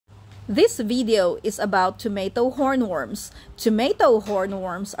This video is about tomato hornworms. Tomato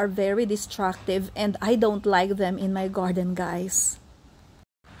hornworms are very destructive and I don't like them in my garden, guys.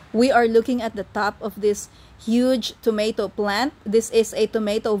 We are looking at the top of this huge tomato plant. This is a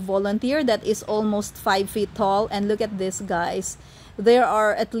tomato volunteer that is almost 5 feet tall, and look at this, guys. There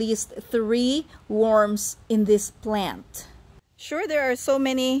are at least 3 worms in this plant. Sure, there are so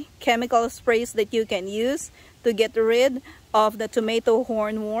many chemical sprays that you can use to get rid of the tomato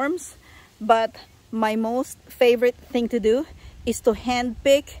hornworms, but my most favorite thing to do is to hand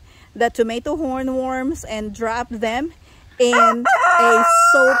pick the tomato hornworms and drop them in a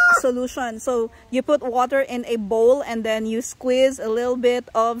soap solution. So you put water in a bowl and then you squeeze a little bit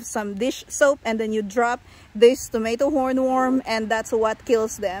of some dish soap and then you drop this tomato hornworm, and that's what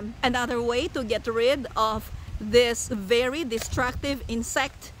kills them. Another way to get rid of this very destructive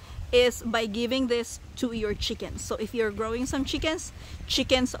insect is by giving this to your chickens. So if you're growing some chickens,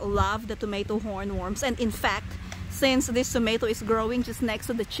 chickens love the tomato hornworms. And in fact, since this tomato is growing just next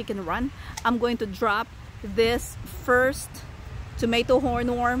to the chicken run, I'm going to drop this first tomato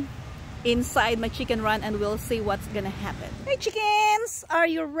hornworm inside my chicken run and we'll see what's gonna happen. Hey chickens, are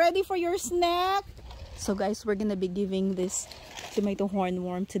you ready for your snack? So guys, we're gonna be giving this tomato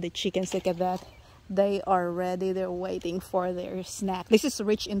hornworm to the chickens. Look at that. They are ready. They're waiting for their snack. This is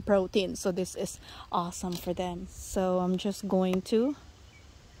rich in protein, so this is awesome for them. So I'm just going to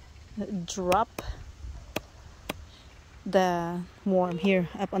drop the worm here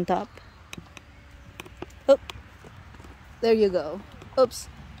up on top. Oh, there you go. Oops,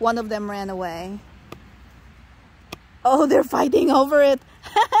 one of them ran away. Oh, they're fighting over it.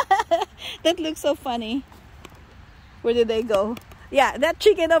 That looks so funny. Where did they go? Yeah, that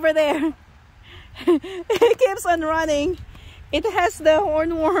chicken over there. It keeps on running. It has the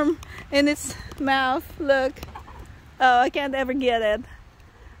hornworm in its mouth. Look. Oh, I can't ever get it.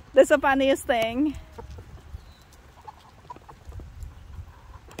 That's the funniest thing.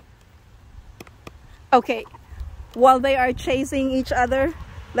 Okay, while they are chasing each other,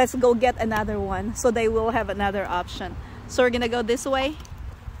 let's go get another one so they will have another option. So we're gonna go this way.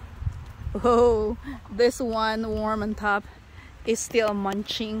 Oh, this one worm on top is still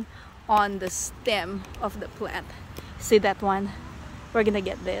munching on the stem of the plant. See that one? We're gonna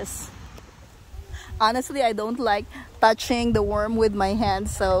get this. Honestly, I don't like touching the worm with my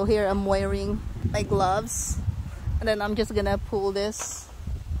hands, so here I'm wearing my gloves and then I'm just gonna pull this.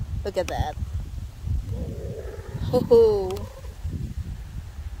 Look at that. Oh,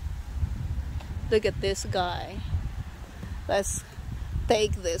 look at this guy. Let's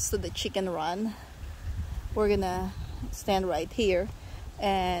take this to the chicken run. We're gonna stand right here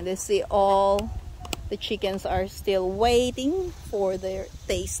and you see all the chickens are still waiting for their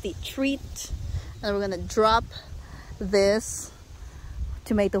tasty treat, and we're gonna drop this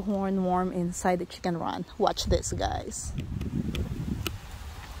tomato hornworm inside the chicken run. Watch this, guys.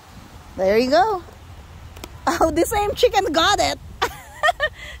 There you go. Oh, the same chicken got it.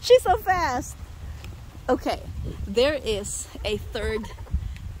 She's so fast. Okay, there is a third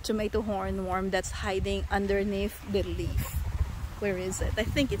tomato hornworm that's hiding underneath the leaf. Where is it? I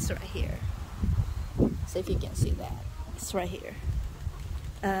think it's right here. See if you can see that. It's right here.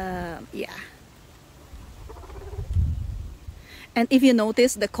 Yeah. And if you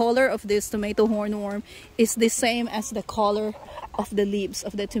notice, the color of this tomato hornworm is the same as the color of the leaves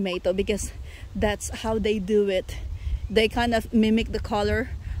of the tomato, because that's how they do it. They kind of mimic the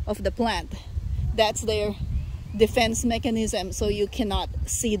color of the plant. That's their defense mechanism, so you cannot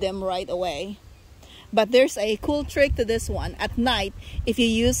see them right away. But there's a cool trick to this one. At night, if you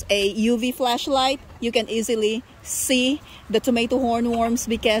use a UV flashlight, you can easily see the tomato hornworms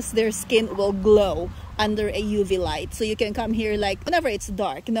because their skin will glow under a UV light. So you can come here like whenever it's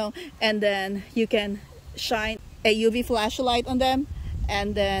dark, you know, and then you can shine a UV flashlight on them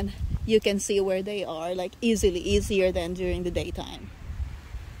and then you can see where they are, like easier than during the daytime.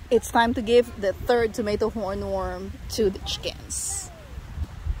 It's time to give the third tomato hornworm to the chickens.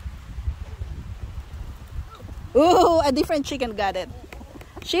 Ooh, a different chicken got it.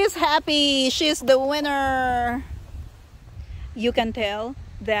 She's happy. She's the winner. You can tell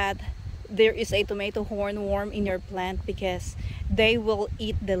that there is a tomato hornworm in your plant because they will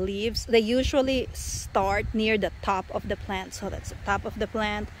eat the leaves. They usually start near the top of the plant. So that's the top of the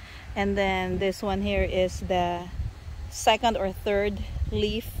plant. And then this one here is the second or third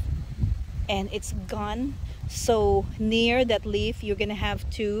leaf. And it's gone. So near that leaf, you're gonna have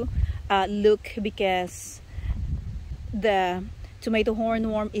to look because the tomato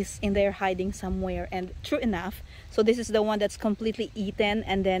hornworm is in there hiding somewhere. And true enough, so this is the one that's completely eaten,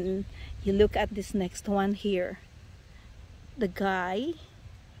 and then you look at this next one here. The guy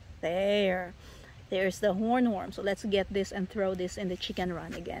There's the hornworm. So let's get this and throw this in the chicken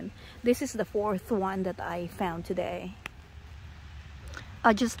run again. This is the fourth one that I found today.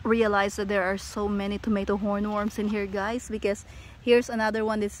 I just realized that there are so many tomato hornworms in here, guys, because here's another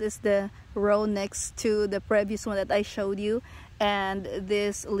one. This is the row next to the previous one that I showed you, and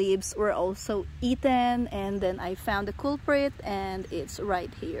these leaves were also eaten, and then I found the culprit and it's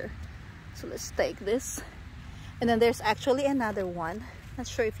right here. So let's take this. And then there's actually another one. Not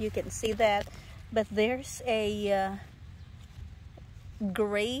sure if you can see that, but there's a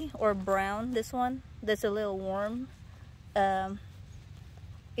gray or brown, this one. There's a little worm.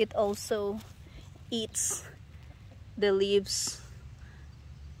 It also eats the leaves.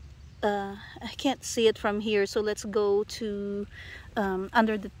 I can't see it from here, so let's go to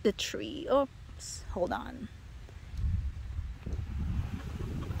under the tree. Oops, hold on.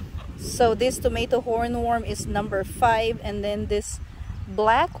 So this tomato hornworm is number 5, and then this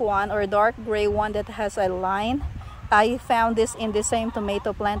black one or dark gray one that has a line, I found this in the same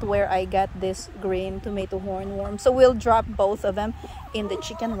tomato plant where I got this green tomato hornworm. So we'll drop both of them in the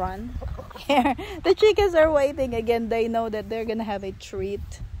chicken run. Here, the chickens are waiting again. They know that they're gonna have a treat.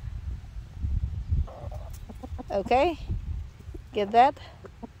 Okay, get that?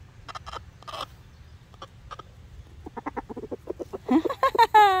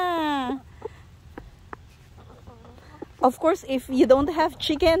 Of course, if you don't have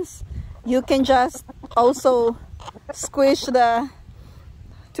chickens, you can just also squish the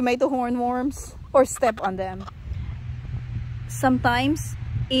tomato hornworms or step on them. Sometimes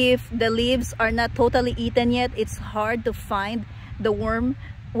if the leaves are not totally eaten yet, it's hard to find the worm.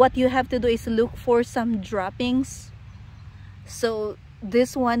 What you have to do is look for some droppings. So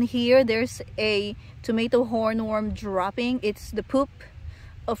this one here, there's a tomato hornworm dropping. It's the poop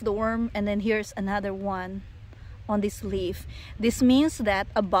of the worm, and then here's another one on this leaf. This means that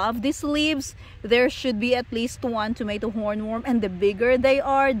above these leaves there should be at least one tomato hornworm, and the bigger they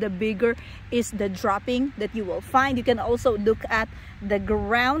are, the bigger is the dropping that you will find. You can also look at the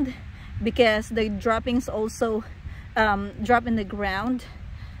ground, because the droppings also drop in the ground.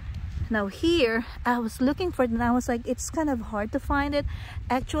 Now here I was looking for it and I was like, it's kind of hard to find it.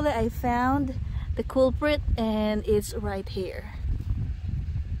 Actually, I found the culprit and it's right here.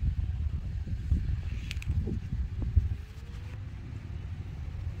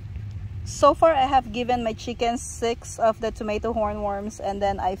 So far I have given my chickens 6 of the tomato hornworms, and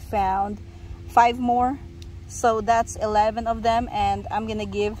then I found 5 more. So that's 11 of them, and I'm gonna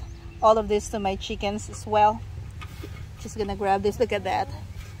give all of this to my chickens as well. Just gonna grab this. Look at that.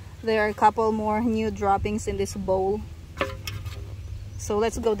 There are a couple more new droppings in this bowl. So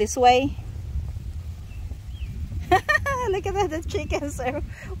let's go this way. Look at that, the chickens are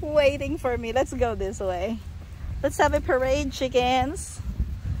waiting for me. Let's go this way. Let's have a parade, chickens.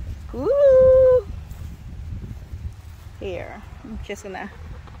 Woo! Here, I'm just gonna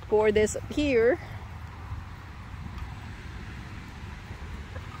pour this up here.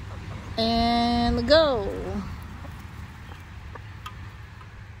 And go.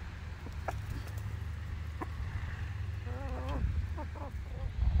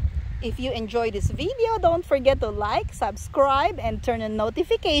 If you enjoyed this video, don't forget to like, subscribe, and turn on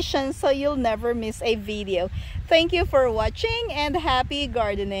notifications so you'll never miss a video. Thank you for watching and happy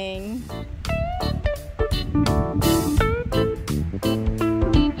gardening!